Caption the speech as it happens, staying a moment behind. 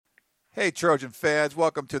Hey, Trojan fans.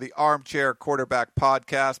 Welcome to the Armchair Quarterback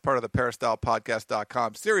Podcast, part of the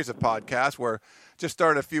PeristylPodcast.com series of podcasts where just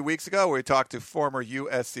started a few weeks ago where we talked to former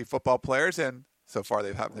USC football players, and so far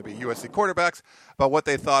they've happened to be USC quarterbacks, about what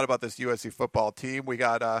they thought about this USC football team. We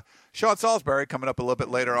got Sean Salisbury coming up a little bit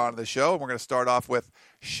later on in the show, and we're going to start off with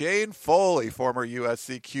Shane Foley, former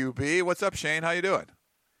USC QB. What's up, Shane? How you doing?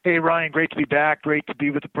 Hey, Ryan, great to be back. Great to be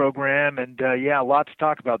with the program. And, a lot to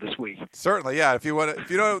talk about this week. Certainly, yeah. If you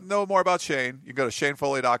don't know more about Shane, you can go to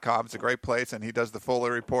ShaneFoley.com. It's a great place, and he does the Foley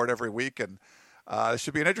Report every week. And it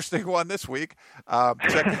should be an interesting one this week. You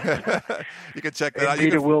can check that out.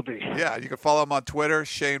 Indeed, it will be. Yeah, you can follow him on Twitter,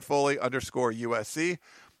 ShaneFoley_USC.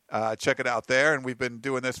 Check it out there. And we've been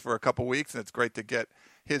doing this for a couple weeks, and it's great to get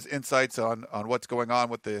his insights on what's going on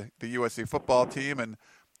with the USC football team. And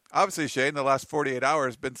obviously, Shane, the last 48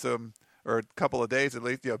 hours been some, or a couple of days at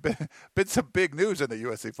least, been some big news in the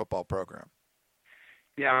USC football program.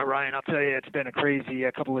 Yeah, Ryan, I'll tell you, it's been a crazy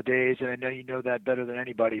couple of days, and I know you know that better than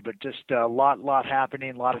anybody, but just a lot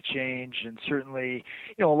happening, a lot of change, and certainly,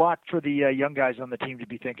 a lot for the young guys on the team to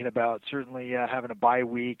be thinking about. Certainly having a bye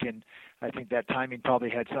week, and I think that timing probably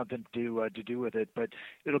had something to do with it. But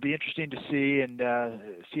it'll be interesting to see and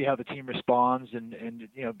see how the team responds, and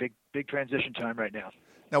big transition time right now.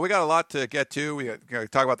 Now, we got a lot to get to. We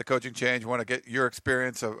talk about the coaching change. We want to get your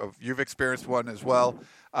experience of you've experienced one as well.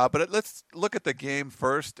 But let's look at the game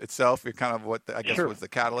first itself. Kind of what I guess was the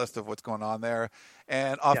catalyst of what's going on there.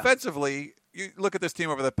 And offensively, you look at this team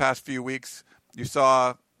over the past few weeks. You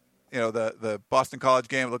saw, the Boston College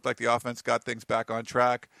game. It looked like the offense got things back on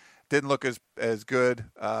track. Didn't look as good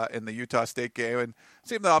in the Utah State game, and it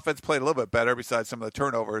seemed the offense played a little bit better besides some of the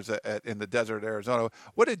turnovers in the desert, Arizona.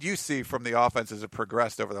 What did you see from the offense as it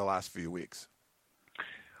progressed over the last few weeks?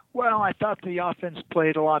 Well, I thought the offense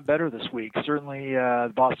played a lot better this week. Certainly,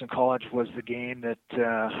 Boston College was the game that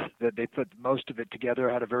they put most of it together.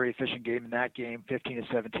 Had a very efficient game in that game,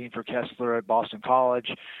 15-17 for Kessler at Boston College.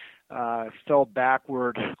 Fell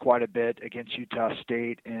backward quite a bit against Utah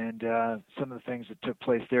State, and some of the things that took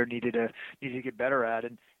place there needed to get better at.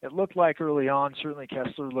 And it looked like early on, certainly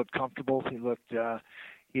Kessler looked comfortable. He looked,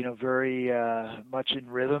 very much in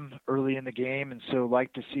rhythm early in the game, and so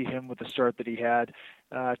like to see him with the start that he had.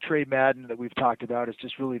 Trey Madden, that we've talked about, has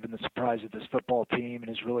just really been the surprise of this football team and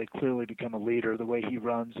has really clearly become a leader, the way he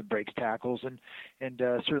runs and breaks tackles. And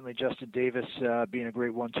certainly Justin Davis being a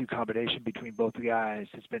great 1-2 combination between both the guys.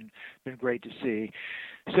 It's been great to see.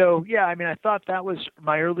 So, I thought that was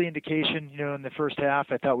my early indication, in the first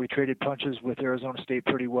half. I thought we traded punches with Arizona State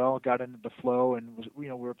pretty well, got into the flow, and,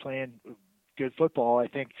 we were playing good football. I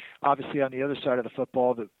think obviously on the other side of the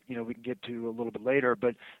football that we can get to a little bit later,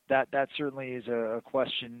 but that certainly is a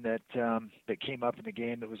question that came up in the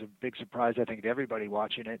game that was a big surprise, I think, to everybody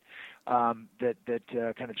watching it, that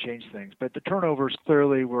kind of changed things. But the turnovers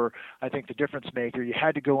clearly were, I think, the difference maker. You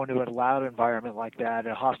had to go into a loud environment like that,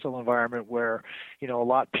 a hostile environment where a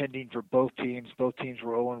lot pending for both teams. Both teams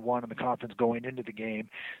were 0-1 in the conference going into the game,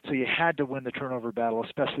 so you had to win the turnover battle,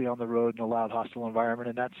 especially on the road in a loud, hostile environment,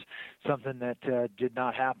 and that's something that did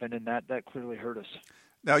not happen, and that clearly hurt us.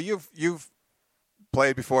 Now, you've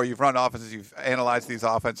played before, you've run offenses, you've analyzed these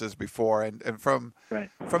offenses before, and from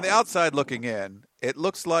the outside looking in, it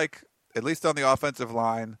looks like, at least on the offensive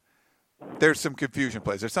line, there's some confusion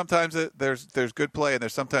plays. There's sometimes there's good play, and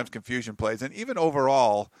there's sometimes confusion plays. And even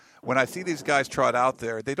overall, when I see these guys trot out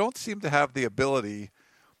there, they don't seem to have the ability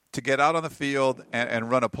to get out on the field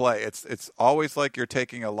and run a play. It's always like you're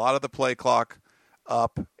taking a lot of the play clock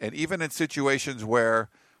up, and even in situations where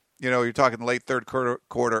you're talking late third quarter,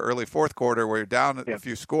 early fourth quarter, where you're down a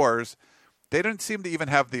few scores, they don't seem to even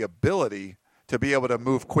have the ability to be able to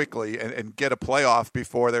move quickly and get a play off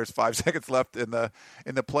before there's 5 seconds left in the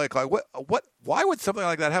play clock. Why would something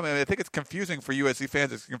like that happen? I think it's confusing for USC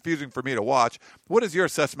fans. It's confusing for me to watch. What is your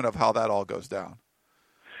assessment of how that all goes down?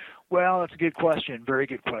 Well, that's a good question, very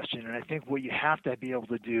good question. And I think what you have to be able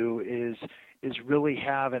to do is really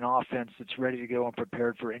have an offense that's ready to go and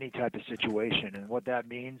prepared for any type of situation. And what that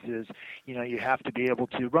means is, you have to be able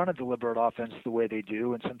to run a deliberate offense the way they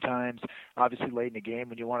do. And sometimes, obviously, late in the game,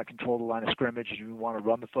 when you want to control the line of scrimmage, you want to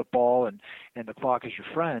run the football and the clock is your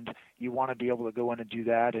friend, you want to be able to go in and do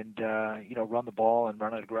that and, run the ball and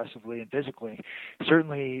run it aggressively and physically.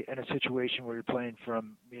 Certainly in a situation where you're playing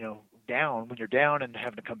from, down, when you're down and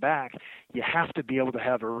having to come back, you have to be able to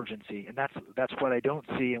have urgency. And that's what I don't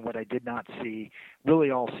see and what I did not see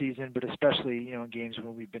really all season, but especially, in games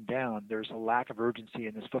when we've been down. There's a lack of urgency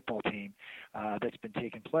in this football team that's been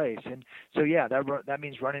taking place. And so, yeah, that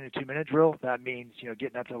means running a 2-minute drill. That means,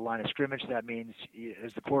 getting up to the line of scrimmage. That means,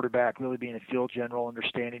 as the quarterback, really being a field general,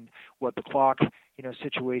 understanding what the clock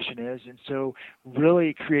situation is. And so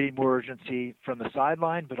really creating more urgency from the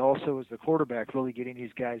sideline, but also as the quarterback, really getting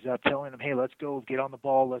these guys up, telling them, hey, let's go, get on the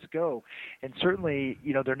ball, let's go. And certainly,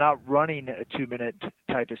 they're not running a 2-minute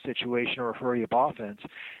type of situation or a hurry-up offense.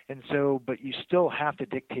 And so, but you still have to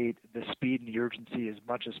dictate the speed and the urgency as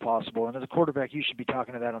much as possible. And as a quarterback, you should be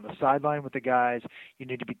talking to that on the sideline with the guys. You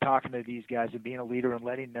need to be talking to these guys and being a leader and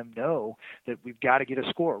letting them know that we've got to get a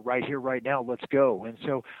score right here, right now, let's go. And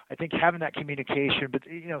so I think having that communication, but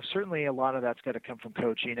certainly a lot of that's got to come from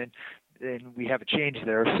coaching, and we have a change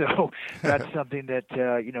there. So that's something that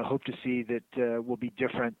hope to see that will be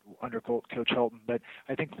different under Coach Helton. But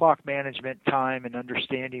I think clock management, time, and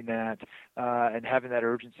understanding that and having that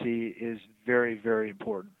urgency is very, very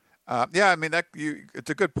important. It's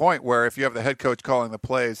a good point. Where if you have the head coach calling the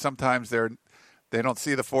plays, sometimes they don't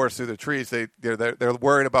see the forest through the trees. They're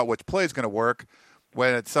worried about which play is going to work.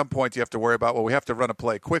 When at some point you have to worry about, we have to run a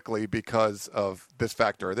play quickly because of this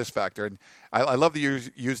factor or this factor. And I love that you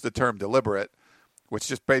use the term deliberate, which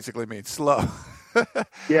just basically means slow.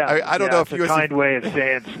 Yeah, I don't know if it's a kind way of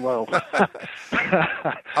saying slow.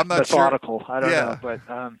 I'm not methodical. Sure. I don't know, but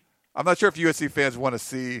I'm not sure if USC fans want to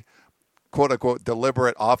see quote unquote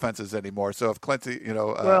deliberate offenses anymore. So if Clancy,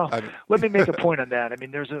 let me make a point on that. I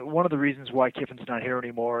mean, there's one of the reasons why Kiffin's not here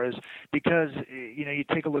anymore is because you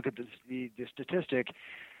take a look at the statistic.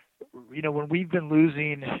 When we've been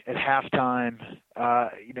losing at halftime,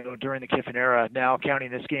 during the Kiffin era, now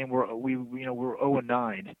counting this game, we're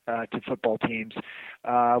 0-9 to football teams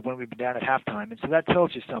when we've been down at halftime, and so that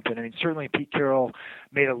tells you something. I mean, certainly Pete Carroll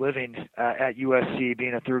made a living at USC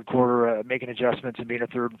being a third quarter, making adjustments and being a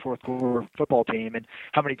third and fourth quarter football team. And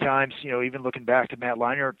how many times, even looking back to Matt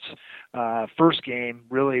Leinert's first game,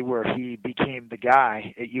 really where he became the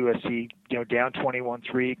guy at USC, down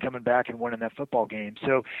 21-3, coming back and winning that football game.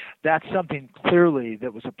 So that's something clearly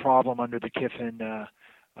that was a problem under the Kiffin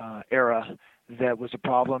era. That was a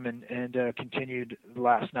problem and continued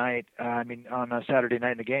last night. On a Saturday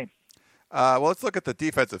night in the game. Well, let's look at the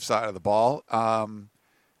defensive side of the ball.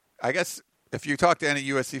 I guess if you talk to any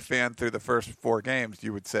USC fan through the first 4 games,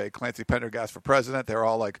 you would say Clancy Pendergast for president. They're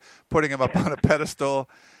all like putting him up on a pedestal.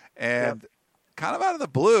 And kind of out of the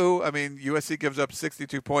blue, I mean, USC gives up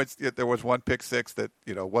 62 points. Yet there was one pick six that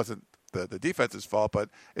wasn't the defense's fault, but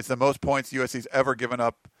it's the most points USC's ever given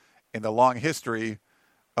up in the long history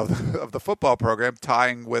of the football program,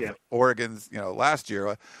 tying with Oregon's last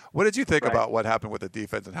year. What did you think about what happened with the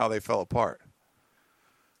defense and how they fell apart?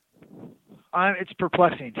 It's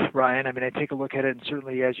perplexing, Ryan. I mean, I take a look at it, and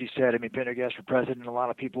certainly, as you said, Pendergast for president, a lot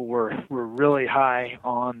of people were really high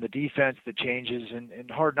on the defense, the changes,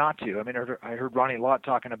 and hard not to. I mean, I heard Ronnie Lott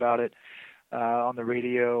talking about it on the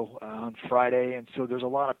radio on Friday, and so there's a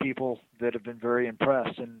lot of people that have been very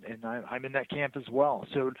impressed, and I'm in that camp as well.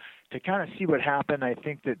 So to kind of see what happened, I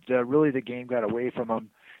think that really the game got away from them.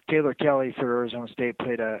 Taylor Kelly for Arizona State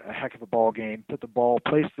played a heck of a ball game, placed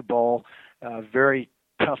the ball very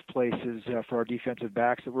tough places for our defensive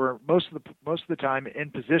backs that were most of the time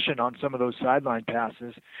in position on some of those sideline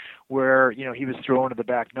passes where he was throwing to the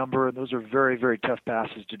back number, and those are very, very tough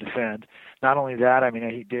passes to defend. Not only that,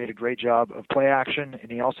 he did a great job of play action,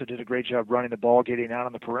 and he also did a great job running the ball, getting out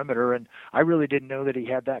on the perimeter, and I really didn't know that he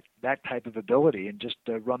had that type of ability and just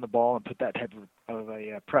run the ball and put that type of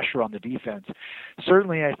a pressure on the defense.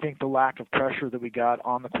 Certainly, I think the lack of pressure that we got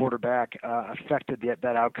on the quarterback affected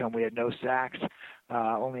that outcome. We had no sacks.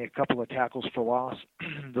 Only a couple of tackles for loss.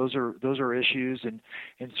 Those are issues, and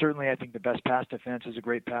certainly I think the best pass defense is a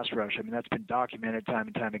great pass rush. I mean, that's been documented time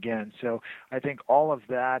and time again. So I think all of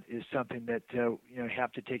that is something that you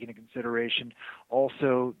have to take into consideration.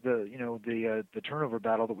 Also, the turnover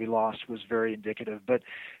battle that we lost was very indicative. But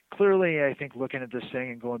clearly, I think looking at this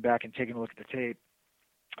thing and going back and taking a look at the tape.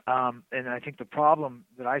 And I think the problem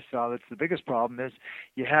that I saw, that's the biggest problem, is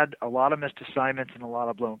you had a lot of missed assignments and a lot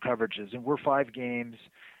of blown coverages. And we're 5 games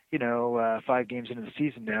into the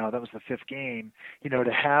season now. That was the 5th game.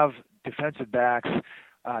 To have defensive backs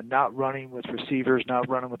not running with receivers, not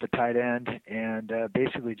running with the tight end, and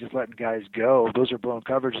basically just letting guys go. Those are blown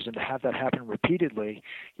coverages, and to have that happen repeatedly,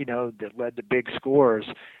 that led to big scores.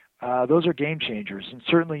 Those are game changers, and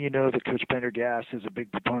certainly that Coach Pendergast is a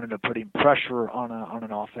big proponent of putting pressure on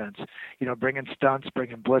an offense. Bringing stunts,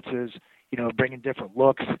 bringing blitzes, bringing different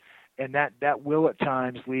looks, and that will at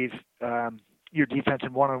times leave your defense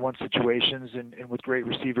in one-on-one situations and with great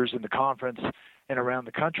receivers in the conference and around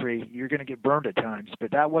the country, you're going to get burned at times.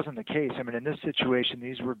 But that wasn't the case. I mean, in this situation,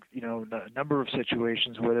 these were, a number of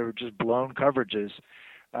situations where they were just blown coverages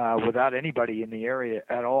without anybody in the area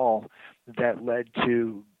at all that led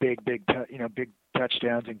to big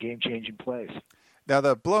touchdowns and game-changing plays. Now,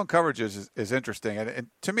 the blown coverages is interesting. And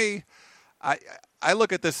to me, I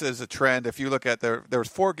look at this as a trend. If you look at there was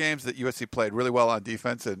 4 games that USC played really well on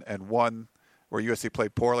defense and one where USC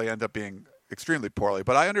played poorly, ended up being extremely poorly.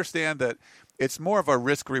 But I understand that it's more of a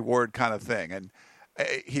risk-reward kind of thing. And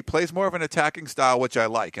he plays more of an attacking style, which I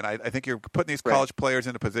like. And I think you're putting these college players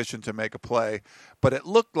in a position to make a play. But it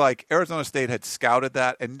looked like Arizona State had scouted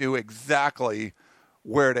that and knew exactly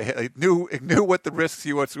where to hit. It knew what the risks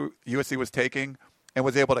USC was taking and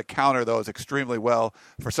was able to counter those extremely well.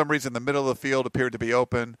 For some reason, the middle of the field appeared to be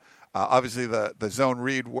open. Obviously, the zone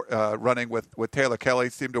read running with Taylor Kelly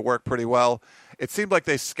seemed to work pretty well. It seemed like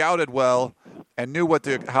they scouted well and knew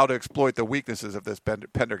how to exploit the weaknesses of this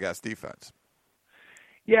Pendergast defense.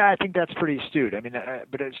 Yeah, I think that's pretty astute. I mean,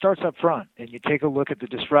 but it starts up front, and you take a look at the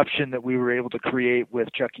disruption that we were able to create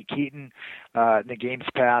with Chucky Keaton in the games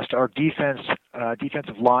past. Our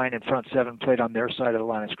defensive line and front seven played on their side of the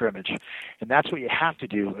line of scrimmage, and that's what you have to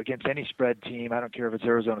do against any spread team. I don't care if it's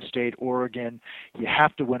Arizona State, Oregon. You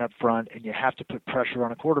have to win up front, and you have to put pressure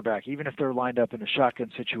on a quarterback, even if they're lined up in a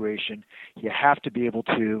shotgun situation. You have to be able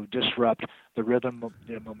to disrupt the rhythm,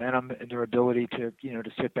 the momentum, and their ability to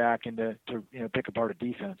sit back and to pick apart a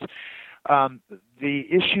defense. The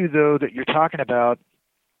issue, though, that you're talking about,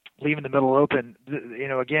 leaving the middle open,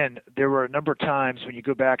 again, there were a number of times when you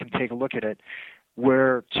go back and take a look at it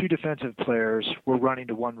where 2 defensive players were running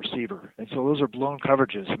to 1 receiver. And so those are blown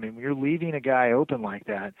coverages. I mean, when you're leaving a guy open like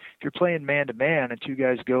that, if you're playing man-to-man and 2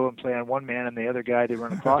 guys go and play on one man and the other guy, they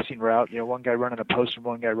run a crossing route, one guy running a post and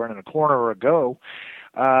one guy running a corner or a go,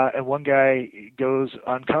 and one guy goes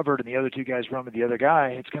uncovered and the other 2 guys run with the other guy,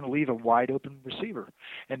 it's going to leave a wide open receiver.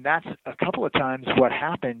 And that's a couple of times what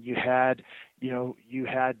happened. You had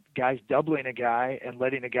guys doubling a guy and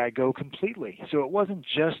letting a guy go completely. So it wasn't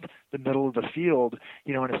just the middle of the field,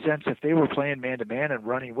 in a sense, if they were playing man-to-man and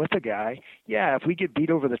running with a guy, if we get beat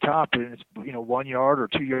over the top and it's, 1 yard or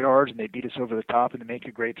 2 yards and they beat us over the top and they make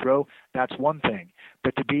a great throw, that's one thing.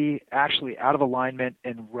 But to be actually out of alignment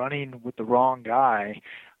and running with the wrong guy,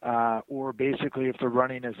 or basically if they're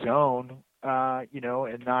running a zone,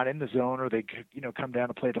 and not in the zone, or they, come down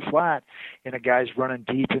to play the flat, and a guy's running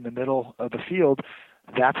deep in the middle of the field,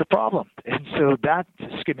 that's a problem. And so that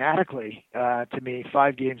schematically, to me,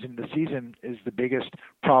 5 games into the season is the biggest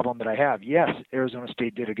problem that I have. Yes, Arizona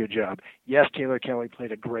State did a good job. Yes, Taylor Kelly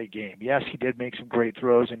played a great game. Yes, he did make some great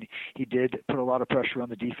throws, and he did put a lot of pressure on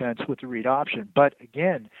the defense with the read option. But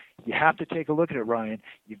again, you have to take a look at it, Ryan.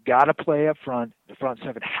 You've got to play up front. The front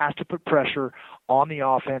seven has to put pressure on the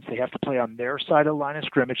offense. They have to play on their side of the line of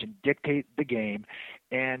scrimmage and dictate the game.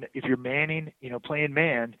 And if you're manning, playing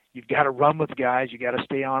man, you've got to run with guys. You got to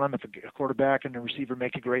stay on them. If a quarterback and a receiver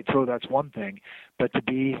make a great throw, that's one thing. But to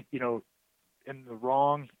be, in the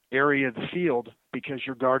wrong area of the field because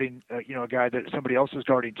you're guarding, a guy that somebody else is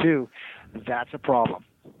guarding too, that's a problem.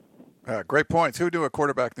 Great points. Who knew a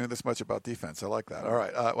quarterback knew this much about defense? I like that. All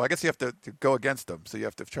right. Well, I guess you have to go against them, so you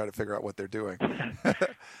have to try to figure out what they're doing.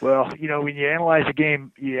 Well, when you analyze a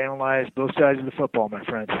game, you analyze both sides of the football, my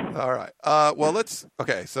friend. All right.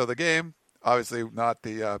 So the game, obviously not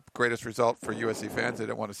the greatest result for USC fans. They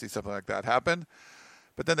didn't want to see something like that happen.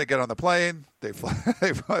 But then they get on the plane. They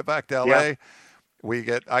fly back to L.A.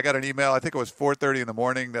 Yeah. I got an email. I think it was 4:30 in the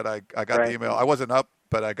morning that I got the email. I wasn't up,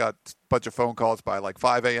 but I got a bunch of phone calls by like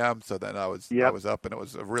 5 a.m. So then I was up, and it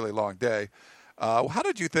was a really long day. How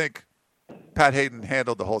did you think Pat Hayden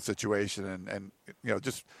handled the whole situation and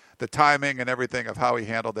just the timing and everything of how he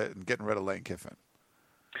handled it and getting rid of Lane Kiffin?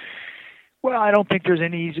 Well, I don't think there's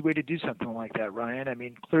any easy way to do something like that, Ryan. I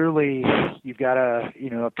mean, clearly you've got a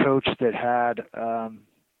coach that had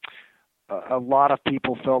a lot of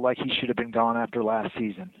people felt like he should have been gone after last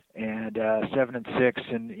season. And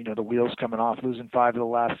 7-6, and the wheels coming off, losing 5 of the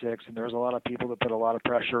last 6, and there's a lot of people that put a lot of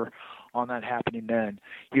pressure on that happening then.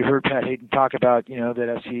 You heard Pat Hayden talk about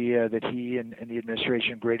that he and the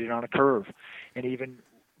administration graded on a curve, and even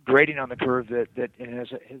grading on the curve that in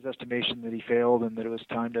his estimation that he failed and that it was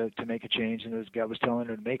time to make a change, and his gut was telling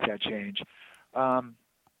him to make that change.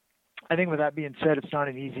 I think with that being said, it's not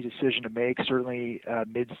an easy decision to make, certainly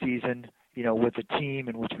mid-season, with the team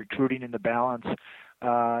and with recruiting in the balance.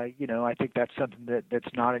 I think that's something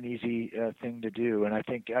that's not an easy thing to do, and I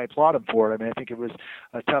think I applaud him for it. I mean, I think it was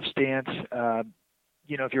a tough stance,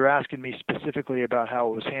 if you're asking me specifically about how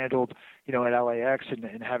it was handled, at LAX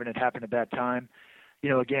and having it happen at that time,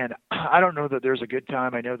 again, I don't know that there's a good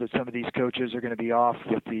time. I know that some of these coaches are going to be off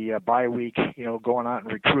with the bye week, going out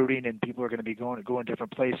and recruiting, and people are going to be going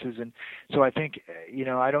different places. And so I think,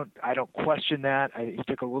 I don't question that. He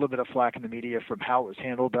took a little bit of flack in the media from how it was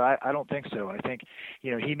handled, but I don't think so. I think,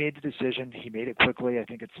 he made the decision. He made it quickly. I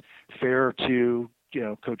think it's fair to,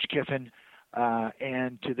 Coach Kiffin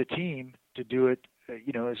and to the team to do it,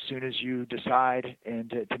 as soon as you decide and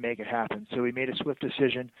to make it happen. So he made a swift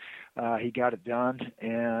decision. He got it done.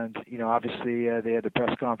 And, obviously they had the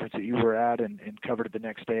press conference that you were at and covered it the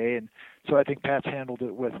next day. And so I think Pat's handled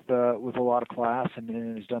it with a lot of class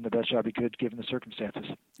and has done the best job he could given the circumstances.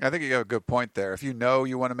 I think you have a good point there. If you know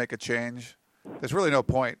you want to make a change, there's really no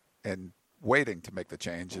point in waiting to make the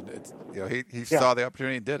change. And it's, he saw the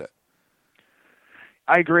opportunity and did it.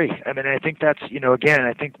 I agree. I mean, I think that's, again,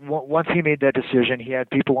 I think once he made that decision, he had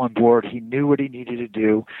people on board. He knew what he needed to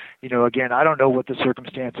do. Again, I don't know what the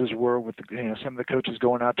circumstances were with some of the coaches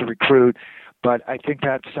going out to recruit, but I think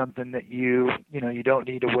that's something that you don't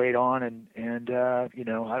need to wait on. And I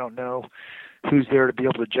don't know who's there to be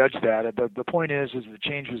able to judge that. But the point is the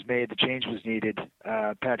change was made. The change was needed.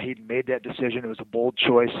 Pat Heaton made that decision. It was a bold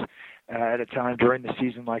choice at a time during the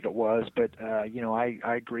season like it was. But,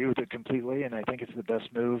 I agree with it completely, and I think it's the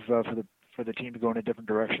best move for the team to go in a different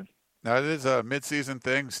direction. Now, it is a mid-season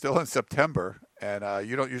thing, still in September, and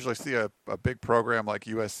you don't usually see a big program like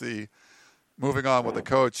USC moving on with a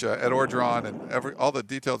coach, Ed Orgeron, and all the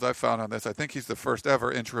details I've found on this. I think he's the first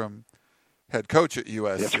ever interim head coach at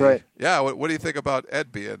USC. That's right. Yeah, what do you think about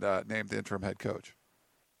Ed being named the interim head coach?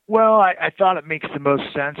 Well, I thought it makes the most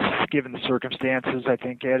sense given the circumstances. I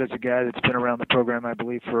think Ed is a guy that's been around the program, I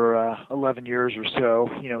believe, for 11 years or so.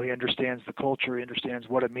 He understands the culture. He understands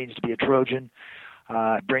what it means to be a Trojan.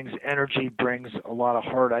 Brings energy, brings a lot of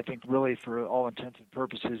heart. I think really for all intents and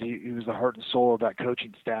purposes, he was the heart and soul of that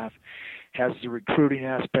coaching staff. Has the recruiting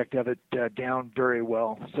aspect of it down very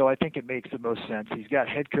well. So I think it makes the most sense. He's got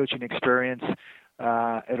head coaching experience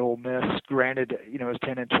at Ole Miss. Granted, it's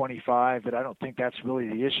 10-25, but I don't think that's really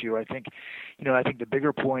the issue. I think the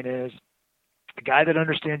bigger point is a guy that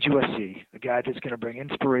understands USC, a guy that's going to bring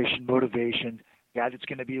inspiration, motivation, a guy that's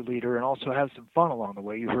going to be a leader and also have some fun along the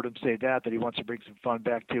way. You heard him say that he wants to bring some fun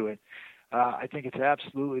back to it. I think it's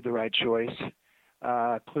absolutely the right choice.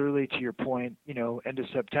 Clearly, to your point, end of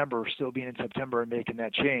September, still being in September and making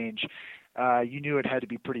that change, you knew it had to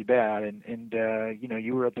be pretty bad. And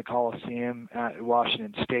you were at the Coliseum at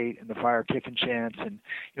Washington State and the Fire Kiffin chance, and,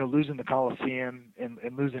 losing the Coliseum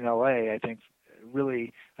and losing LA, I think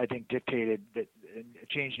dictated that a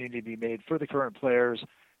change needed to be made for the current players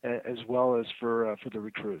as well as for the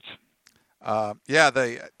recruits.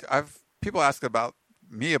 People ask about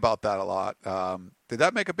me about that a lot. Did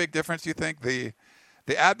that make a big difference, you think? The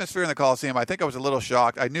atmosphere in the Coliseum, I think I was a little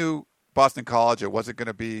shocked. I knew Boston College, it wasn't going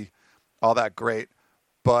to be all that great,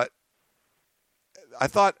 but I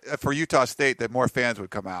thought for Utah State that more fans would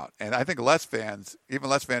come out. And I think even less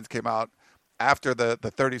fans came out after the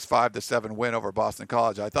 35-7 win over Boston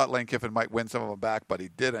College. I thought Lane Kiffin might win some of them back, but he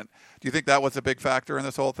didn't. Do you think that was a big factor in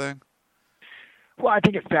this whole thing? Well, I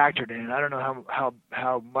think it factored in. I don't know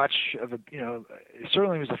how much of it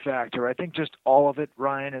certainly was a factor. I think just all of it,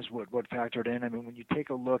 Ryan, is what factored in. I mean, when you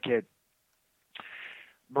take a look at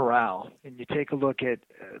morale and you take a look at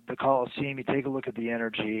the Coliseum, you take a look at the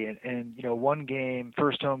energy, and one game,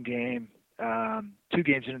 first home game, 2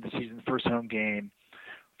 games into the season, first home game,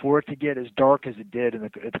 for it to get as dark as it did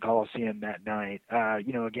at the Coliseum that night.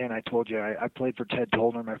 Again, I told you I played for Ted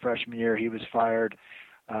Tollner my freshman year. He was fired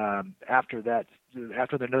after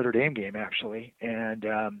the Notre Dame game, actually, and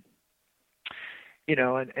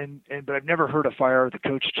but I've never heard a fire the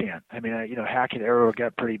coach chant. I mean, Hackett era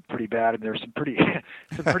got pretty bad, and there's some pretty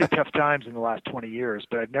tough times in the last 20 years,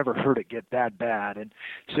 but I've never heard it get that bad. And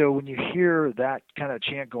so when you hear that kind of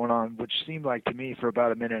chant going on, which seemed like to me for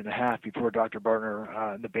about a minute and a half before Dr.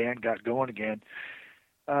 Bartner and the band got going again,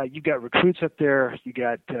 you got recruits up there, you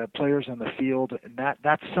got players on the field, and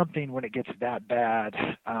that's something when it gets that bad,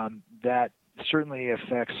 that certainly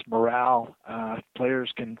affects morale.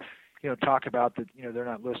 Players can talk about that, they're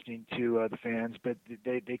not listening to the fans, but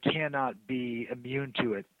they cannot be immune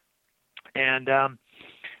to it. And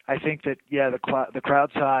I think that, the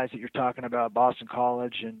crowd size that you're talking about, Boston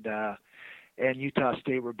College and Utah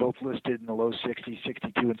State were both listed in the low 60s,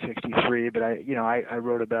 62 and 63, but I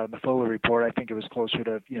wrote about in the Foley report, I think it was closer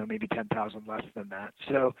to, maybe 10,000 less than that.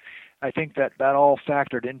 So I think that all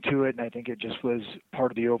factored into it, and I think it just was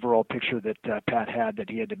part of the overall picture that Pat had, that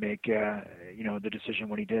he had to make, the decision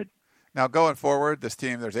when he did. Now, going forward, this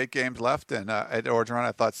team, there's 8 games left, and Ed Orgeron,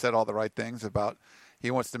 I thought, said all the right things about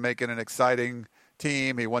he wants to make it an exciting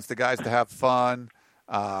team. He wants the guys to have fun.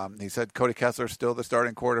 He said Cody Kessler's still the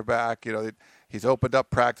starting quarterback. He's opened up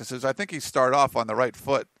practices. I think he started off on the right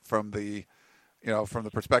foot from the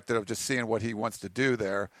perspective of just seeing what he wants to do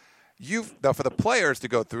there. Now, for the players to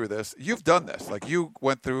go through this, you've done this. Like, you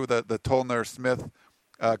went through the Tolner-Smith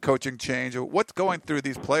coaching change. What's going through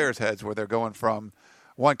these players' heads where they're going from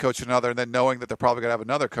one coach to another and then knowing that they're probably going to have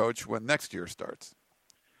another coach when next year starts?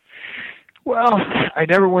 Well, I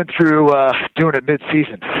never went through doing it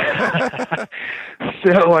mid-season.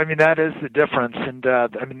 So, that is the difference, and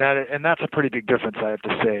that's a pretty big difference, I have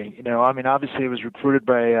to say. Obviously, it was recruited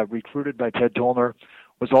by Ted Tolner,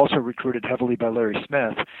 was also recruited heavily by Larry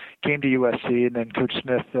Smith, came to USC, and then Coach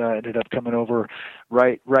Smith ended up coming over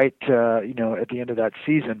right at the end of that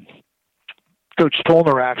season. Coach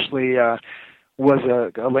Tolner actually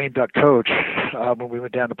was a lame duck coach when we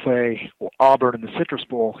went down to play Auburn in the Citrus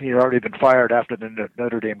Bowl. He had already been fired after the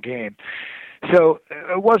Notre Dame game. So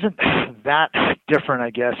it wasn't that different, I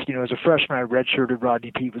guess. As a freshman, I redshirted.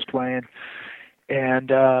 Rodney Peete was playing, and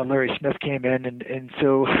Larry Smith came in, and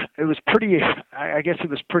so it was pretty, I guess it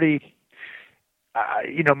was pretty,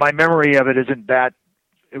 my memory of it isn't that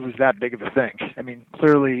it was that big of a thing.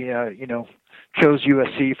 Clearly, chose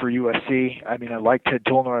USC for USC. I liked Ted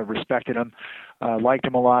Tolner. I respected him. Liked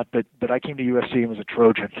him a lot, but I came to USC and was a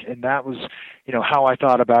Trojan, and that was, how I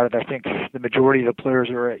thought about it. I think the majority of the players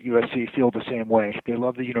who are at USC feel the same way. They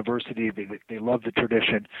love the university, they love the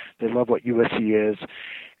tradition, they love what USC is,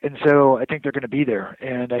 and so I think they're going to be there.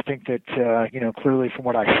 And I think that clearly from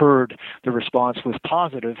what I heard, the response was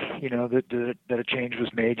positive. That a change was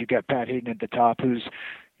made. You got Pat Hayden at the top, who's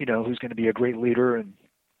going to be a great leader and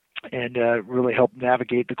really help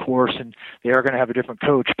navigate the course, and they are going to have a different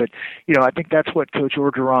coach. But, I think that's what Coach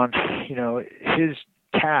Orgeron, his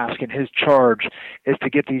task and his charge is to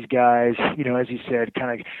get these guys, as he said,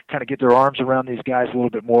 kind of get their arms around these guys a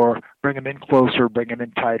little bit more, bring them in closer, bring them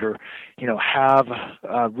in tighter, have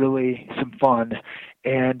really some fun,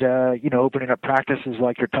 and, opening up practices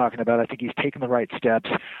like you're talking about. I think he's taken the right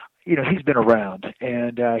steps. He's been around,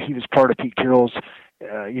 and he was part of Pete Carroll's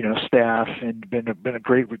staff and been a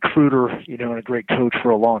great recruiter, and a great coach for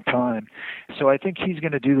a long time. So I think he's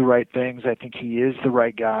going to do the right things. I think he is the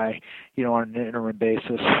right guy, on an interim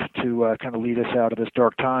basis to kind of lead us out of this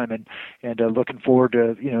dark time, and looking forward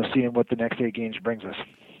to, seeing what the next 8 games brings us.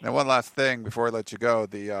 Now, one last thing before I let you go,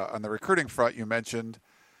 on the recruiting front, you mentioned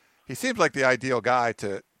he seems like the ideal guy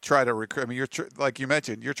to try to recruit. Like you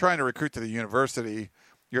mentioned, you're trying to recruit to the university.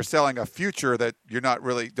 You're selling a future that you're not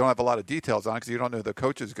really don't have a lot of details on because you don't know who the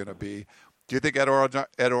coach is going to be. Do you think Ed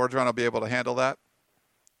Orgeron will be able to handle that?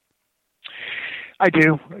 I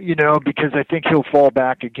do, because I think he'll fall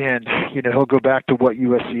back again. He'll go back to what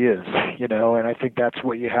USC is, and I think that's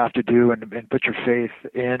what you have to do and put your faith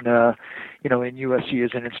in, in USC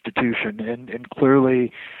as an institution. And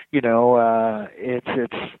clearly,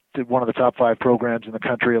 it's one of the top 5 programs in the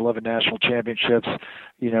country, 11 national championships,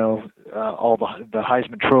 all the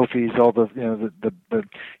Heisman trophies, all the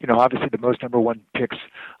obviously the most number 1 picks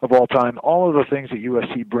of all time, all of the things that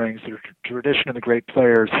USC brings, the tradition and the great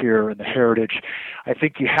players here and the heritage. I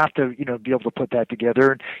think you have to, be able to put that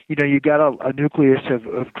together. And, you got a nucleus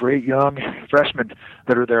of great young freshmen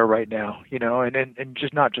that are there right now, and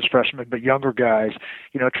just not just freshmen, but younger guys.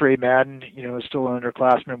 Trey Madden, is still an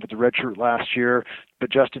underclassman with the red shirt last year,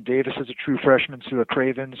 but Justin Davis is a true freshman, Sua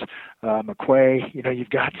Cravens, McQuay. You've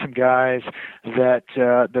got some guys that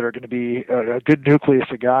are going to be a good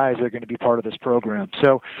nucleus of guys that are going to be part of this program.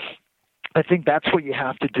 So I think that's what you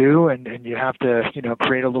have to do, and you have to,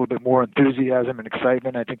 create a little bit more enthusiasm and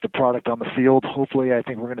excitement. I think the product on the field, hopefully, I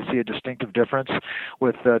think we're going to see a distinctive difference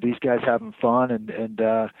with these guys having fun and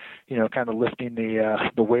kind of lifting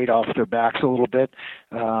the weight off their backs a little bit.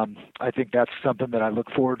 I think that's something that I look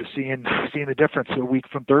forward to seeing the difference a week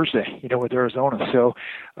from Thursday, with Arizona. So,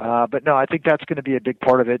 but no, I think that's going to be a big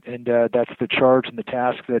part of it, and that's the charge and the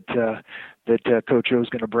task that Coach O is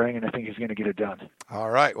going to bring, and I think he's going to get it done. All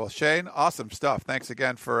right. Well, Shane, awesome stuff. Thanks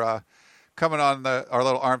again for coming on our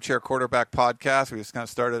little Armchair Quarterback podcast. We just kind of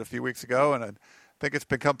started a few weeks ago, and I think it's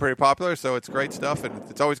become pretty popular, so it's great stuff, and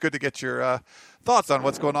it's always good to get your thoughts on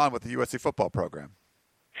what's going on with the USC football program.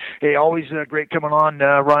 Hey, always great coming on,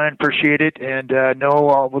 Ryan. Appreciate it, and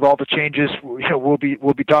with all the changes, we'll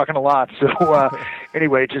be talking a lot. So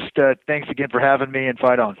anyway, just thanks again for having me, and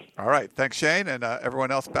fight on. All right, thanks, Shane, and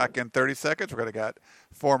everyone else. Back in 30 seconds, we're going to get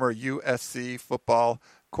former USC football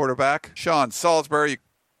quarterback Sean Salisbury.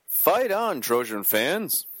 Fight on, Trojan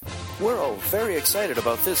fans. We're all very excited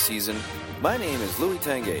about this season. My name is Louis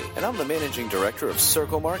Tanguay, and I'm the Managing Director of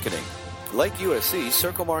Circle Marketing. Like USC,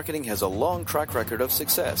 Circle Marketing has a long track record of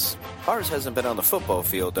success. Ours hasn't been on the football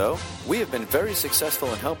field, though. We have been very successful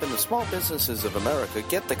in helping the small businesses of America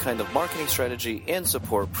get the kind of marketing strategy and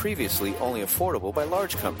support previously only affordable by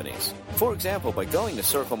large companies. For example, by going to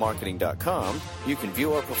circlemarketing.com, you can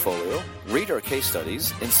view our portfolio, read our case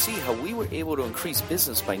studies, and see how we were able to increase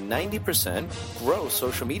business by 90%, grow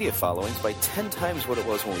social media followings by 10 times what it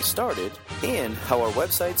was when we started, and how our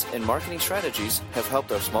websites and marketing strategies have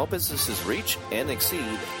helped our small businesses reach and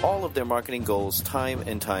exceed all of their marketing goals time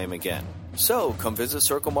and time again. So, come visit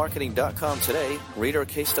CircleMarketing.com today, read our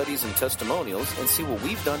case studies and testimonials, and see what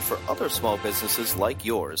we've done for other small businesses like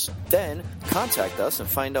yours. Then, contact us and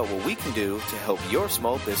find out what we can do to help your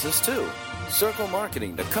small business too. Circle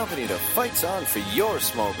Marketing, the company that fights on for your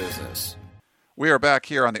small business. We are back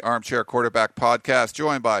here on the Armchair Quarterback Podcast,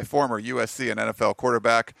 joined by former USC and NFL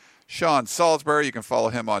quarterback Sean Salisbury. You can follow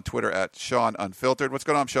him on Twitter at Sean Unfiltered. What's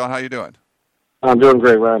going on, Sean? How you doing? I'm doing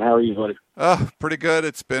great, Ryan. How are you, buddy? Pretty good.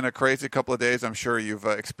 It's been a crazy couple of days. I'm sure you've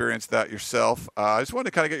experienced that yourself. I just wanted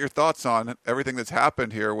to kind of get your thoughts on everything that's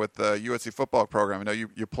happened here with the USC football program. I know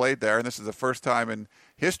you played there, and this is the first time in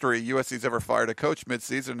history USC's ever fired a coach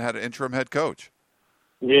midseason and had an interim head coach.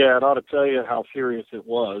 Yeah, it ought to tell you how serious it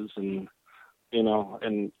was, and you know,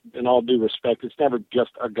 and in all due respect, it's never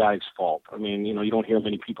just a guy's fault. I mean, you know, you don't hear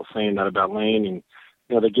many people saying that about Lane, and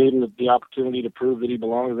you know, they gave him the opportunity to prove that he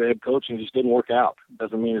belonged as a head coach, and it just didn't work out.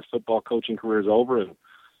 Doesn't mean his football coaching career is over, and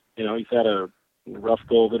you know, he's had a rough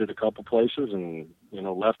go of it at a couple places, and you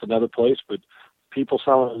know, left another place. But people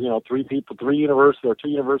saw, you know, two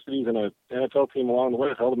universities and an NFL team along the way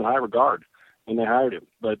held him in high regard when they hired him,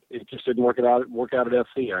 but it just didn't work out at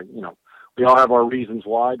SC. You know, we all have our reasons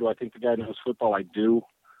why. Do I think the guy knows football? I do.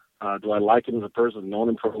 Do I like him as a person? I've known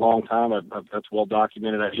him for a long time. That's well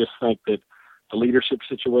documented. I just think that the leadership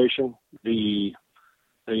situation, the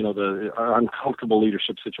uncomfortable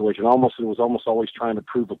leadership situation, it was almost always trying to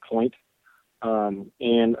prove a point.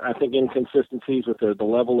 And I think inconsistencies with the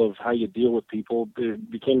level of how you deal with people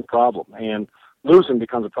became a problem. And losing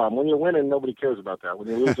becomes a problem. When you're winning, nobody cares about that. When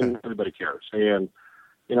you're losing, everybody cares. And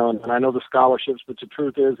you know, and I know the scholarships, but the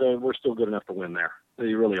truth is we're still good enough to win there.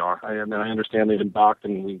 They really are. I understand they've been docked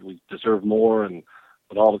and we deserve more, and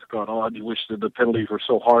with all that's gone on, you wish that the penalties were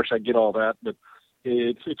so harsh. I get all that, but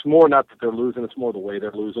it's more not that they're losing, it's more the way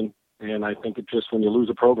they're losing. And I think it's just when you lose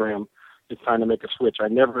a program, it's time to make a switch. I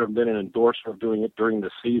never have been an endorser of doing it during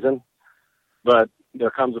the season, but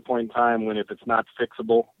there comes a point in time when if it's not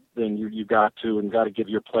fixable, then you got to give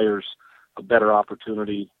your players a better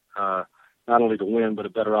opportunity, not only to win, but a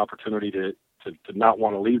better opportunity to not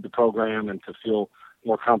want to leave the program and to feel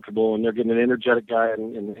more comfortable. And they're getting an energetic guy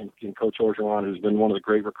in Coach Orgeron, who's been one of the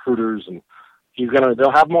great recruiters, and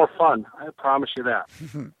they'll have more fun. I promise you that.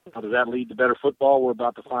 Now, does that lead to better football? We're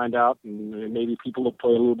about to find out, and maybe people will play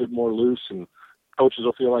a little bit more loose, and coaches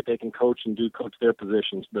will feel like they can coach their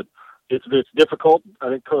positions. But it's difficult. I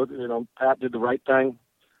think Pat did the right thing.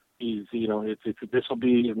 This will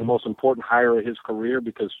be the most important hire of his career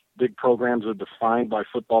because big programs are defined by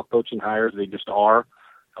football coaching hires. They just are.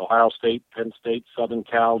 Ohio State, Penn State, Southern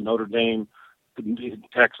Cal, Notre Dame,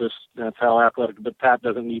 Texas. That's how athletic. But Pat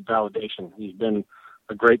doesn't need validation. He's been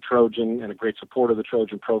a great Trojan and a great supporter of the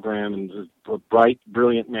Trojan program, and a bright,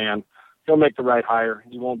 brilliant man. He'll make the right hire.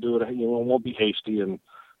 He won't do it. He won't be hasty. And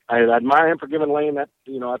I admire him for giving Lane that.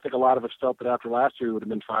 I think a lot of us felt that after last year he would have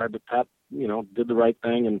been fired, but Pat, did the right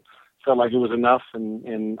thing and felt like it was enough.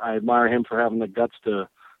 And I admire him for having the guts to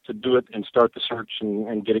do it and start the search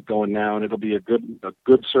and get it going now. And it'll be a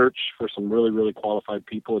good search for some really, really qualified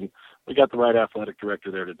people. And we got the right athletic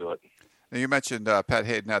director there to do it. Now, you mentioned Pat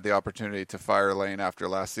Hayden had the opportunity to fire Lane after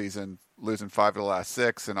last season, losing 5 of the last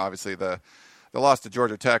 6. And obviously the loss to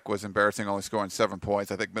Georgia Tech was embarrassing, only scoring 7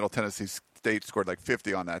 points. I think Middle Tennessee State scored like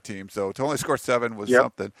 50 on that team. So to only score 7 was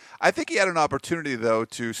something. I think he had an opportunity, though,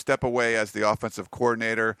 to step away as the offensive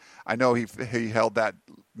coordinator. I know he held that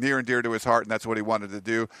near and dear to his heart, and that's what he wanted to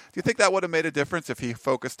do. Do you think that would have made a difference if he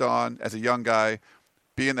focused on, as a young guy,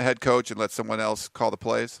 being the head coach and let someone else call the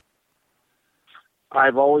plays?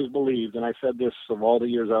 I've always believed, and I said this of all the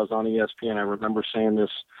years I was on ESPN. I remember saying this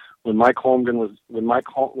when Mike Holmgren was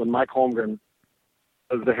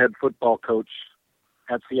the head football coach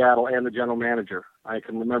at Seattle and the general manager. I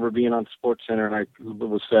can remember being on SportsCenter, and it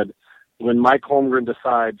was said, when Mike Holmgren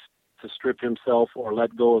decides to strip himself or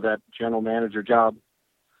let go of that general manager job,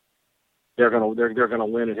 they're gonna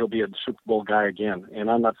win, and he'll be a Super Bowl guy again. And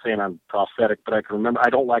I'm not saying I'm prophetic, but I can remember. I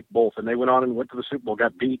don't like both, and they went on and went to the Super Bowl,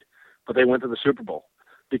 got beat, but they went to the Super Bowl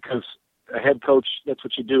because a head coach, that's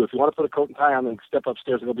what you do. If you want to put a coat and tie on, then step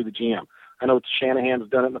upstairs and go be the GM. I know Shanahan's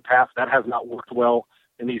done it in the past. That has not worked well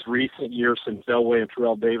in these recent years since Elway and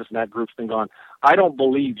Terrell Davis and that group's been gone. I don't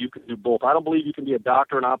believe you can do both. I don't believe you can be a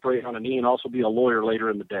doctor and operate on a knee and also be a lawyer later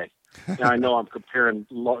in the day. Now, I know I'm comparing,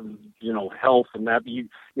 health and that. You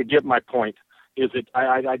get my point. Is it?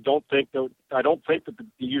 I don't think that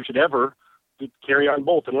you should ever carry on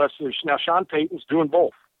both unless now Sean Payton's doing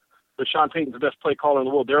both. But Sean Payton's the best play caller in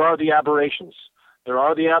the world. There are the aberrations. There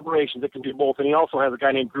are the aberrations that can do both, and he also has a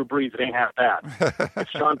guy named Drew Brees that ain't half bad. If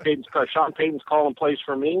Sean Payton's calling plays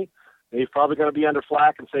for me, he's probably going to be under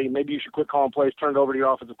flack and say maybe you should quit calling plays, turn it over to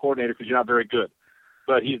your offensive coordinator because you're not very good.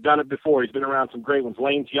 But he's done it before. He's been around some great ones.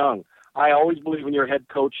 Lane's young. I always believe when you're a head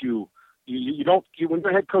coach, when you're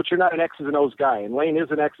a head coach, you're not an X's and O's guy. And Lane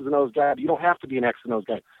is an X's and O's guy, but you don't have to be an X's and O's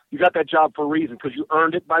guy. You got that job for a reason because you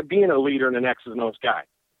earned it by being a leader and an X's and O's guy.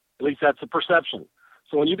 At least that's the perception.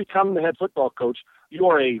 So when you become the head football coach, you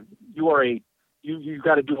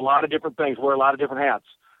got to do a lot of different things, wear a lot of different hats,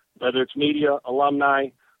 whether it's media, alumni,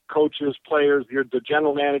 coaches, players. You're the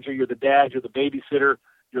general manager, you're the dad, you're the babysitter,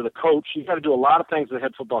 you're the coach. You got to do a lot of things as a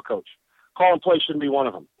head football coach. Calling plays shouldn't be one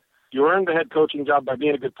of them. You earned the head coaching job by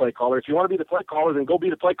being a good play caller. If you want to be the play caller, then go be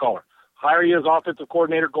the play caller. Hire you as offensive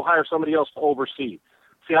coordinator. Go hire somebody else to oversee.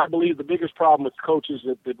 See, I believe the biggest problem with coaches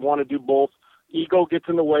that want to do both, ego gets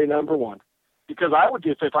in the way, number one. Because I would,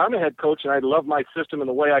 if I'm a head coach and I love my system and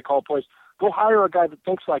the way I call plays, go hire a guy that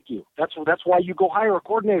thinks like you. That's why you go hire a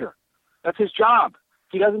coordinator. That's his job.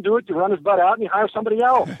 If he doesn't do it, you run his butt out and you hire somebody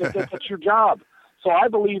else. That's your job. So I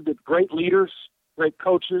believe that great leaders, great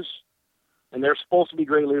coaches, and they're supposed to be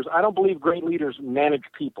great leaders. I don't believe great leaders manage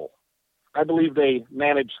people. I believe they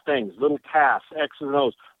manage things, little tasks, X's and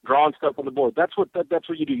O's, drawing stuff on the board. That's what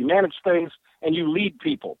you do. You manage things and you lead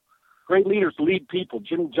people. Great leaders lead people.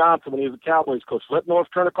 Jimmy Johnson, when he was a Cowboys coach, let North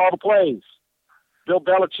Turner call the plays. Bill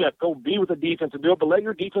Belichick, go be with the defense and do it, but let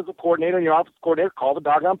your defensive coordinator and your offensive coordinator call the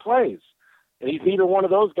doggone plays. And he's neither one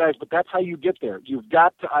of those guys, but that's how you get there. You've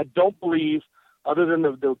got to, I don't believe, other than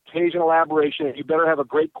the occasional aberration, and you better have a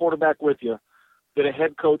great quarterback with you, that a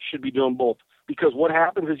head coach should be doing both. Because what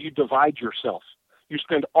happens is you divide yourself. You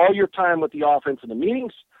spend all your time with the offense in the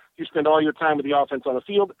meetings, you spend all your time with the offense on the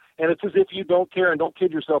field, and it's as if you don't care, and don't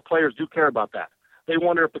kid yourself, players do care about that. They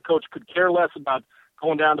wonder if the coach could care less about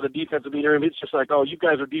going down to the defensive meeting room. It's just like, oh, you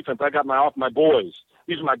guys are defense. I got my boys.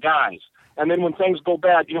 These are my guys. And then when things go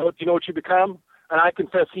bad, you know what you become? And I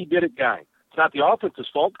confess he did it guy. It's not the offense's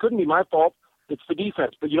fault. It couldn't be my fault. It's the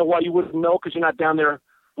defense. But you know why you wouldn't know? Because you're not down there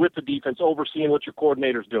with the defense overseeing what your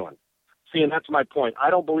coordinator's doing. See, and that's my point. I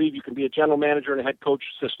don't believe you can be a general manager and a head coach,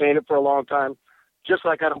 sustain it for a long time, just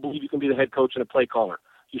like I don't believe you can be the head coach and a play caller.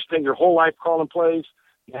 You spend your whole life calling plays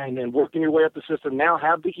and then working your way up the system. Now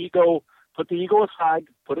have the ego, put the ego aside,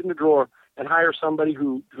 put it in the drawer, and hire somebody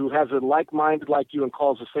who has a like-minded like you and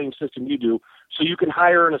calls the same system you do, so you can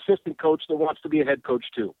hire an assistant coach that wants to be a head coach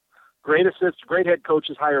too. Great head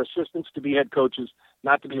coaches hire assistants to be head coaches,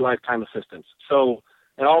 not to be lifetime assistants. So,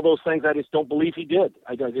 and all those things I just don't believe he did.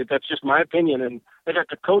 That's just my opinion. And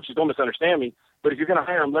the coaches, don't misunderstand me, but if you're going to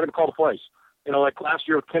hire him, let him call the plays. You know, like last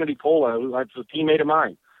year with Kennedy Pola, who's a teammate of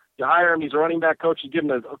mine. You hire him, he's a running back coach, you give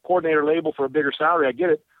him a coordinator label for a bigger salary, I get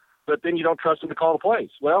it, but then you don't trust him to call the plays.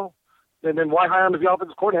 Well, then why hire him as the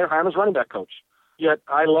offensive coordinator? Hire him as running back coach. Yet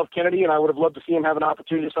I love Kennedy, and I would have loved to see him have an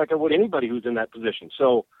opportunity just like I would anybody who's in that position.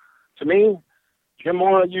 So, to me, Jim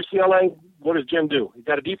Moore at UCLA, what does Jim do? He's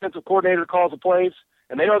got a defensive coordinator that calls the plays,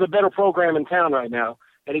 and they are the better program in town right now.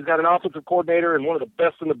 And he's got an offensive coordinator and one of the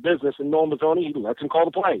best in the business in Noel Mazzoni. He lets him call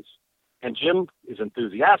the plays. And Jim is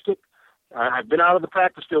enthusiastic. I've been out of the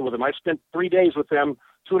practice field with him. I spent 3 days with them,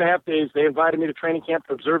 2.5 days. They invited me to training camp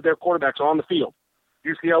to observe their quarterbacks on the field.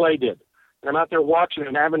 UCLA did. And I'm out there watching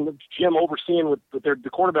and having Jim overseeing what the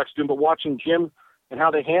quarterbacks do, but watching Jim and how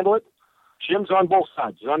they handle it. Jim's on both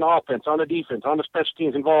sides. He's on the offense, on the defense, on the special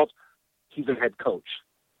teams involved. He's a head coach.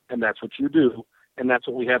 And that's what you do. And that's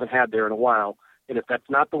what we haven't had there in a while. And if that's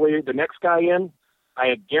not the way the next guy in,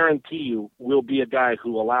 I guarantee you will be a guy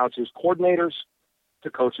who allows his coordinators to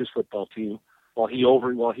coach his football team while he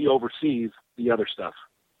oversees the other stuff.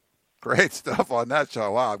 Great stuff on that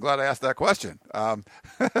show. Wow, I'm glad I asked that question. I'm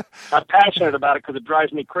passionate about it because it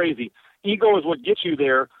drives me crazy. Ego is what gets you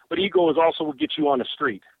there, but ego is also what gets you on the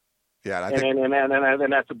street. Yeah,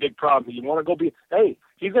 and that's a big problem. You want to go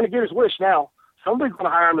he's going to get his wish now. Somebody's going to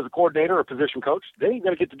hire him as a coordinator or a position coach. Then he's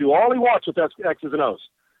going to get to do all he wants with X's and O's.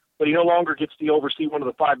 But he no longer gets to oversee one of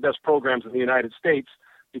the 5 best programs in the United States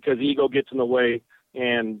because ego gets in the way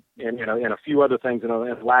and a few other things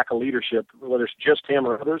and lack of leadership, whether it's just him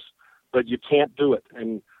or others. But you can't do it.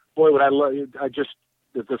 And boy, would I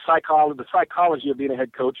the psychology of being a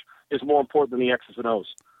head coach is more important than the X's and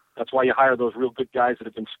O's. That's why you hire those real good guys that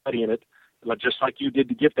have been studying it, just like you did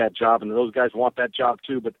to get that job, and those guys want that job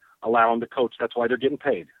too, but allow them to coach. That's why they're getting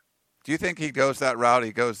paid. Do you think he goes that route?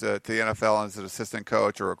 He goes to the NFL as an assistant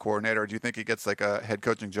coach or a coordinator? Or do you think he gets like a head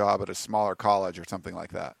coaching job at a smaller college or something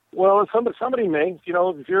like that? Well, somebody may.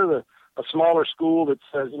 If you're a smaller school that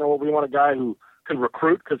says, we want a guy who can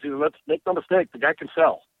recruit, because let's make no mistake, the guy can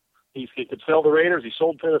sell. He could sell the Raiders. He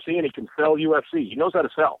sold Tennessee, and he can sell USC. He knows how to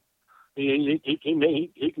sell. He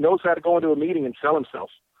knows how to go into a meeting and sell himself.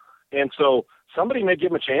 And so somebody may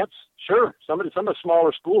give him a chance. Sure, some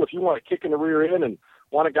smaller school, if you want to kick in the rear end and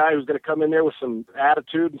want a guy who's going to come in there with some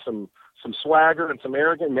attitude and some swagger and some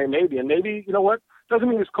arrogance, maybe. And maybe, you know what? Doesn't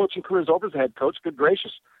mean his coaching career is over as a head coach. Good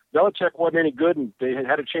gracious. Belichick wasn't any good, and they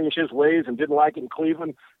had to change his ways and didn't like it in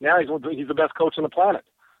Cleveland. Now he's the best coach on the planet.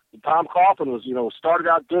 Tom Coughlin was, started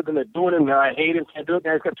out good, then they're doing it, and I hate him, can't do it.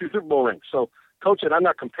 Now he's got 2 Super Bowl rings. So, coach, I'm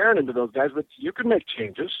not comparing him to those guys, but you can make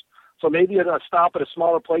changes. So maybe a stop at a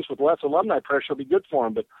smaller place with less alumni pressure will be good for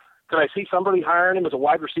him. But could I see somebody hiring him as a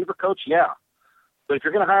wide receiver coach? Yeah. But if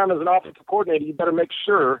you're going to hire him as an offensive coordinator, you better make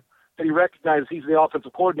sure that he recognizes he's the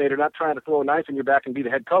offensive coordinator, not trying to throw a knife in your back and be the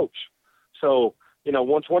head coach. So,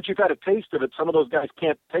 once you've had a taste of it, some of those guys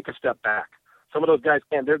can't take a step back. Some of those guys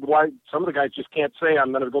can't. Some of the guys just can't say,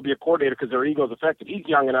 I'm going to go be a coordinator because their ego's affected. He's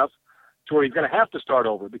young enough to where he's going to have to start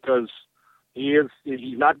over because he's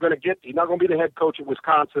not going to be the head coach at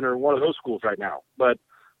Wisconsin or one of those schools right now. But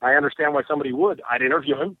I understand why somebody would. I'd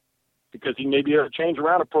interview him because he may be able to change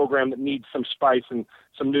around a program that needs some spice and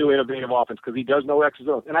some new innovative offense because he does know X's and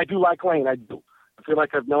O's. And I do like Lane. I do. I feel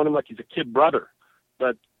like I've known him like he's a kid brother.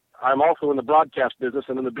 But I'm also in the broadcast business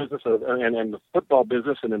and in the business of and the football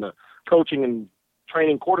business and in the coaching and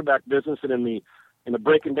training quarterback business and in the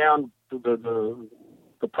breaking down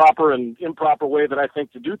the proper and improper way that I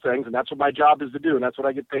think to do things, and that's what my job is to do, and that's what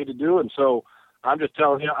I get paid to do. And so I'm just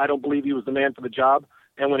telling you, I don't believe he was the man for the job.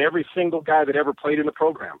 And when every single guy that ever played in the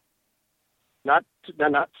program, not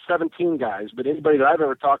 17 guys, but anybody that I've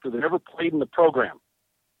ever talked to that ever played in the program,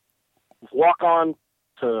 walk on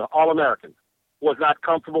to All-American, was not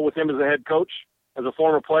comfortable with him as a head coach, as a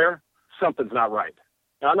former player, something's not right.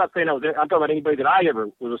 Now, I'm not saying I'm talking about anybody that I ever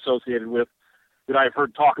was associated with that I've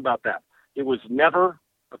heard talk about that. It was never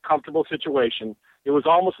a comfortable situation. It was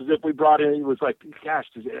almost as if we brought in, it was like, gosh,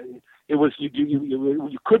 it was,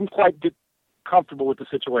 you couldn't quite get comfortable with the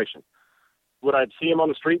situation. Would I see him on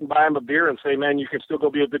the street and buy him a beer and say, man, you can still go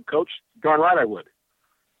be a good coach? Darn right I would.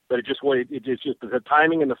 But it just the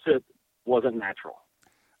timing and the fit wasn't natural.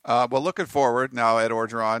 Well, looking forward now, Ed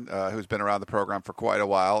Orgeron, who's been around the program for quite a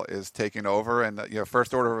while, is taking over. And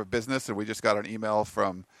first order of business, and we just got an email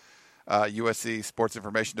from USC Sports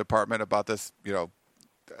Information Department about this,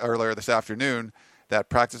 earlier this afternoon, that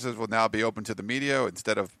practices will now be open to the media.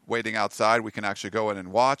 Instead of waiting outside, we can actually go in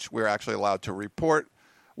and watch. We're actually allowed to report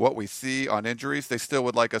what we see on injuries. They still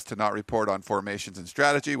would like us to not report on formations and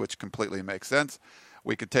strategy, which completely makes sense.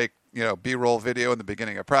 We could take, B-roll video in the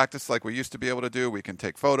beginning of practice like we used to be able to do. We can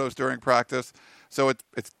take photos during practice. So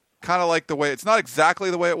it's kind of like it's not exactly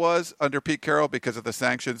the way it was under Pete Carroll because of the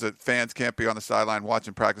sanctions that fans can't be on the sideline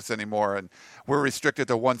watching practice anymore. And we're restricted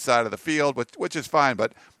to one side of the field, which is fine.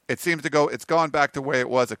 But it's gone back to the way it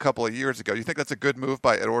was a couple of years ago. Do you think that's a good move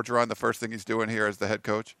by Ed Orgeron, the first thing he's doing here as the head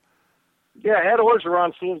coach? Yeah, Ed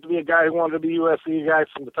Orgeron seems to be a guy who wanted to be USC guy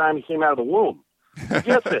from the time he came out of the womb. He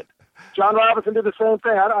gets it. John Robinson did the same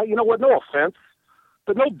thing. You know what? No offense,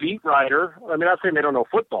 but no beat writer. I mean, I'm saying they don't know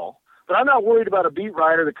football, but I'm not worried about a beat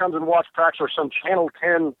writer that comes and watches practice or some Channel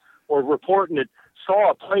 10 or reporting that saw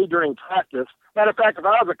a play during practice. Matter of fact, if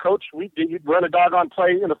I was a coach, you'd run a doggone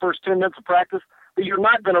play in the first 10 minutes of practice, but you're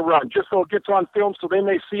not going to run just so it gets on film so they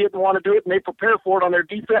may see it and want to do it and they prepare for it on their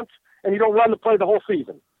defense, and you don't run the play the whole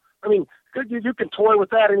season. I mean, you can toy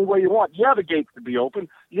with that any way you want. Yeah, the gates could be open.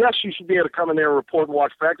 Yes, you should be able to come in there and report and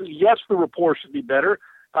watch practice. Yes, the report should be better.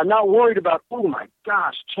 I'm not worried about, oh, my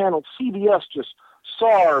gosh, CBS just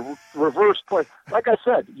saw a reverse play. Like I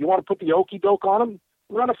said, you want to put the okey-doke on them?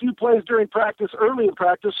 Run a few plays during practice, early in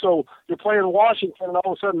practice, so you're playing Washington, and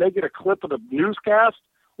all of a sudden they get a clip of the newscast.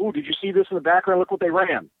 Ooh, did you see this in the background? Look what they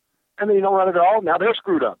ran. And then you don't run it at all. Now they're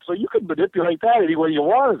screwed up. So you can manipulate that any way you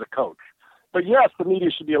want as a coach. But, yes, the media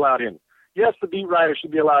should be allowed in. Yes, the beat writers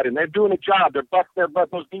should be allowed in. They're doing a job. They're busting their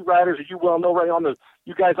butt. Those beat writers, as you well know, right on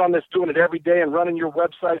you guys on this doing it every day and running your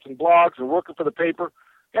websites and blogs and working for the paper.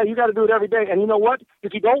 Yeah, you got to do it every day. And you know what?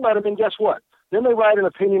 If you don't let them in, guess what? Then they write an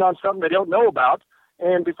opinion on something they don't know about,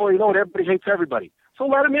 and before you know it, everybody hates everybody. So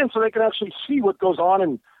let them in so they can actually see what goes on,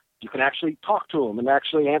 and you can actually talk to them and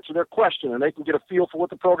actually answer their question, and they can get a feel for what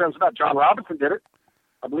the program's about. John Robinson did it.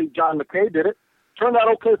 I believe John McKay did it. Turned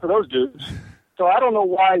out okay for those dudes. So I don't know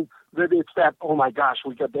why it's that, oh, my gosh,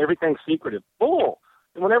 we got everything secretive. Bull.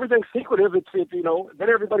 And when everything's secretive, it's then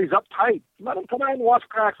everybody's uptight. Let them come out and watch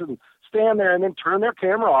practice and stand there and then turn their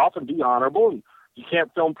camera off and be honorable. And you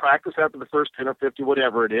can't film practice after the first 10 or 50,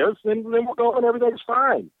 whatever it is. Then we'll go and everything's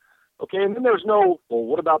fine. Okay, and then there's no, well,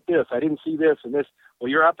 what about this? I didn't see this and this. Well,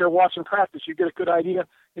 you're out there watching practice. You get a good idea.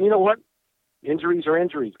 And you know what? Injuries are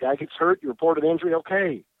injuries. Guy gets hurt, you report an injury,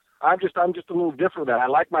 okay. I'm just a little different with that. I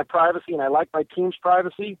like my privacy, and I like my team's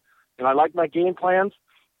privacy, and I like my game plans.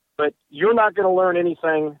 But you're not going to learn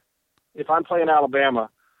anything if I'm playing Alabama.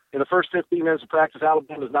 In the first 15 minutes of practice,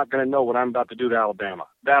 Alabama's not going to know what I'm about to do to Alabama.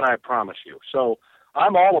 That I promise you. So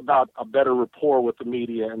I'm all about a better rapport with the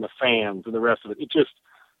media and the fans and the rest of it. It just,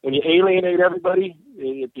 when you alienate everybody,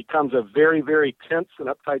 it becomes a very, very tense and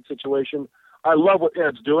uptight situation. I love what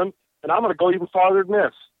Ed's doing, and I'm going to go even farther than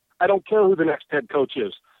this. I don't care who the next head coach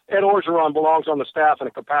is. Ed Orgeron belongs on the staff in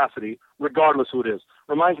a capacity, regardless who it is.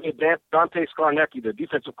 Reminds me of Dante Scarnecchia, the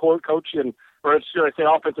defensive coach, or should I say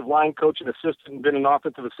offensive line coach and assistant, been an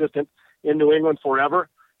offensive assistant in New England forever.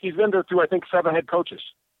 He's been there through, I think, 7 head coaches.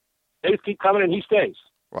 They keep coming and he stays.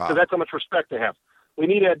 Wow. So that's how much respect they have. We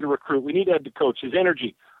need Ed to recruit. We need Ed to coach. His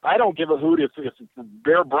energy. I don't give a hoot if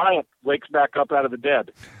Bear Bryant wakes back up out of the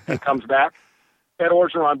dead and comes back. Ed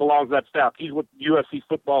Orgeron belongs to that staff. He's what USC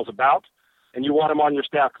football is about. And you want him on your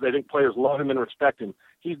staff because I think players love him and respect him.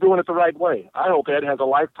 He's doing it the right way. I hope Ed has a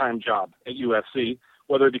lifetime job at USC,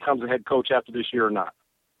 whether he becomes a head coach after this year or not.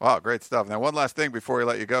 Wow, great stuff. Now, one last thing before we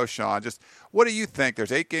let you go, Sean. Just what do you think?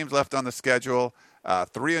 There's 8 games left on the schedule,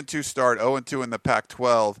 3-2 start, 0-2 in the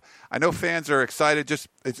Pac-12. I know fans are excited. Just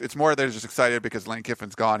it's more they're just excited because Lane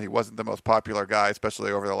Kiffin's gone. He wasn't the most popular guy,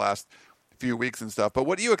 especially over the last few weeks and stuff. But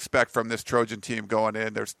what do you expect from this Trojan team going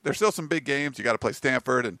in? There's still some big games. You got to play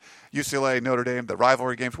Stanford and UCLA, Notre Dame, the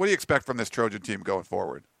rivalry games. What do you expect from this Trojan team going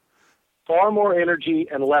forward? Far more energy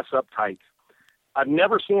and less uptight. I've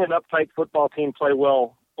never seen an uptight football team play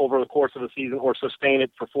well over the course of the season or sustain it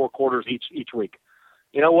for 4 quarters each week.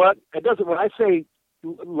 You know what? It doesn't. When I say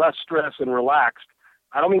less stress and relaxed,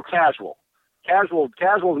 I don't mean casual. Casual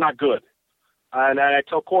is not good. And I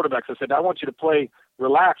tell quarterbacks, I said, I want you to play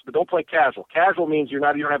relaxed, but don't play casual. Casual means you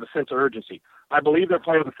don't have a sense of urgency. I believe they're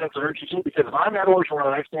playing with a sense of urgency because if I'm Ed Orgeron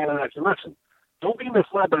and I stand and I say, listen, don't be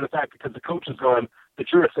misled by the fact because the coach is going that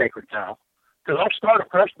you're a sacred cow. Because I'll start a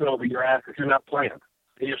freshman over your ass if you're not playing,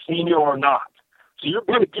 and you're senior or not. So you're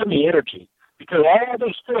going to give me energy because all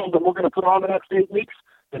those films that we're going to put on the next 8 weeks,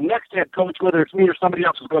 the next head coach, whether it's me or somebody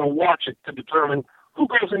else, is going to watch it to determine who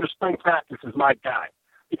goes into spring practice as my guy.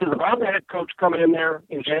 Because if I'm the head coach coming in there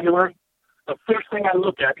in January, the first thing I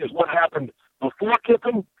look at is what happened before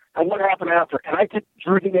Kiffin and what happened after. And I get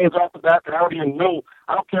jersey names off the bat that I don't even know.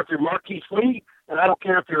 I don't care if you're Marquise Lee, and I don't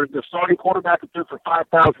care if you're the starting quarterback that threw for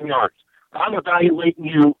 5,000 yards. I'm evaluating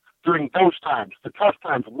you during those times, the tough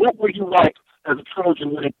times. What were you like as a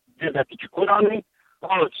Trojan when it did that? Did you quit on me?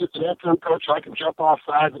 Oh, it's just an interim coach, so I can jump off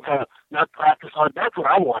sides and kind of not practice hard. That's what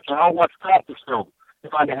I watch. And I'll watch practice film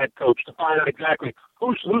if I'm the head coach to find out exactly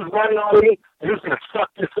who's running on me and who's going to suck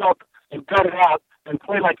this up and cut it out and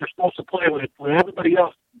play like you're supposed to play when everybody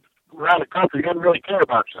else around the country doesn't really care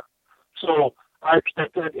about you. So I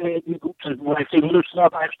expect that when I say loosen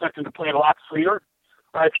up, I expect him to play a lot freer.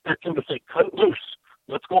 I expect him to say, cut it loose.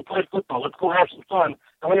 Let's go play football. Let's go have some fun.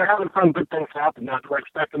 And when you're having fun, good things happen. Now, do I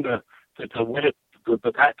expect them to win it,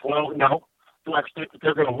 the Pac-12? No. Do I expect that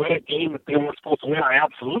they're going to win a game that they weren't supposed to win? I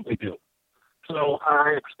absolutely do. So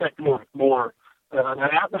I expect more an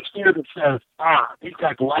atmosphere that says, these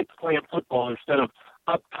guys like playing football instead of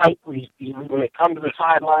uptight when they come to the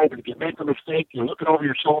sidelines and you make a mistake, you're looking over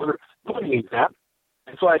your shoulder. Nobody needs that.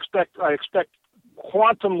 And so I expect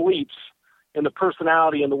quantum leaps in the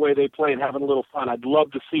personality and the way they play and having a little fun. I'd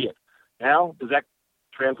love to see it. Now, does that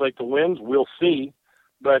translate to wins? We'll see.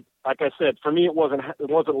 But like I said, for me, it wasn't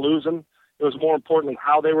losing. It was more importantly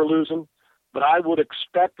how they were losing. But I would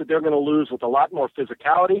expect that they're going to lose with a lot more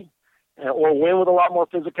physicality or win with a lot more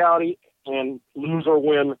physicality and lose or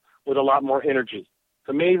win with a lot more energy. It's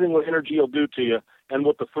amazing what energy will do to you and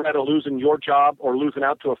what the threat of losing your job or losing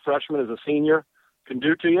out to a freshman as a senior can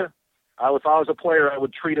do to you. If I was a player, I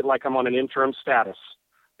would treat it like I'm on an interim status.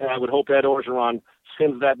 And I would hope Ed Orgeron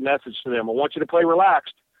sends that message to them. I want you to play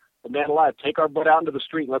relaxed, but man alive, take our butt out into the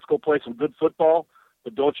street and let's go play some good football.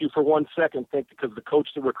 But don't you for 1 second think because the coach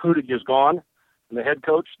that recruited you is gone and the head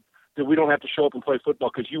coach that we don't have to show up and play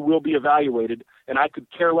football because you will be evaluated. And I could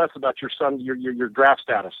care less about your son, your draft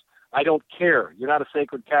status. I don't care. You're not a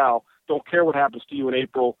sacred cow. Don't care what happens to you in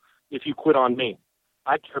April if you quit on me.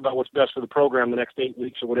 I care about what's best for the program the next 8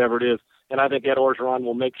 weeks or whatever it is, And I think Ed Orgeron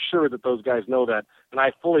will make sure that those guys know that. And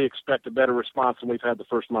I fully expect a better response than we've had the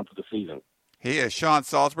first month of the season. He is Sean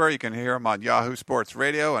Salisbury. You can hear him on Yahoo Sports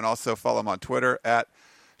Radio and also follow him on Twitter at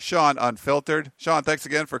Sean Unfiltered. Sean, thanks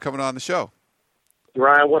again for coming on the show.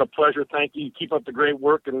 Ryan, what a pleasure. Thank you. Keep up the great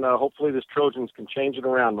work, and hopefully this Trojans can change it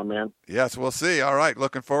around, my man. Yes, we'll see. All right,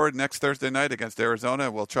 looking forward next Thursday night against Arizona.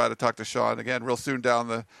 We'll try to talk to Sean again real soon down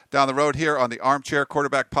the road here on the Armchair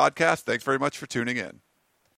Quarterback Podcast. Thanks very much for tuning in.